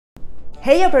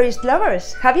Hey Upper East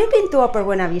lovers, have you been to Upper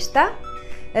Buena Vista?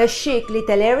 A chic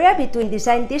little area between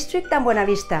Design District and Buena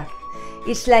Vista.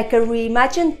 It's like a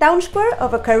reimagined town square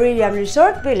of a Caribbean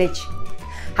resort village.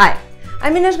 Hi,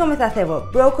 I'm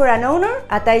Gomez-Acebo, broker and owner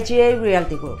at IGA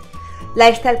Realty Group,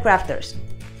 lifestyle crafters.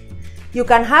 You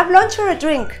can have lunch or a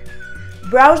drink,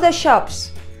 browse the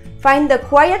shops, find the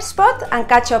quiet spot and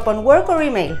catch up on work or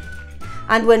email.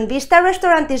 And when Vista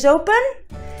Restaurant is open,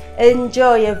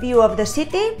 enjoy a view of the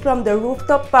city from the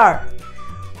rooftop bar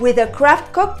with a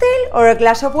craft cocktail or a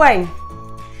glass of wine.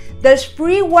 There's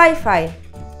free Wi-Fi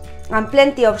and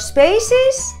plenty of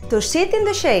spaces to sit in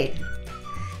the shade.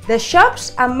 The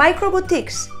shops are micro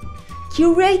boutiques,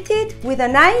 curated with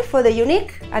an eye for the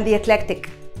unique and the eclectic.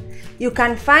 You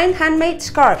can find handmade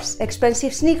scarves,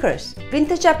 expensive sneakers,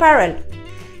 vintage apparel.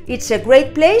 It's a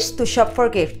great place to shop for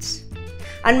gifts.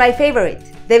 And my favorite,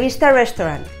 the Vista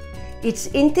Restaurant.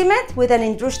 It's intimate with an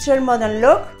industrial modern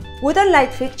look, wooden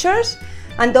light fixtures,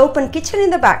 and open kitchen in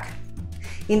the back.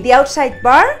 In the outside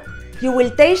bar, you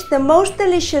will taste the most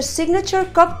delicious signature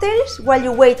cocktails while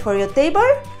you wait for your table,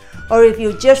 or if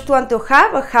you just want to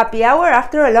have a happy hour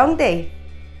after a long day.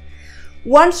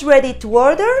 Once ready to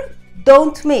order,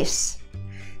 don't miss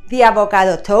the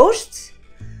avocado toast,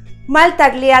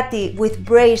 maltagliati with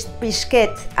braised biscuit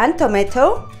and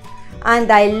tomato,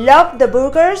 and I love the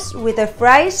burgers with the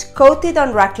fries coated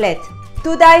on raclette,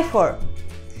 to die for.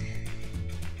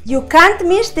 You can't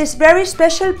miss this very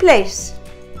special place.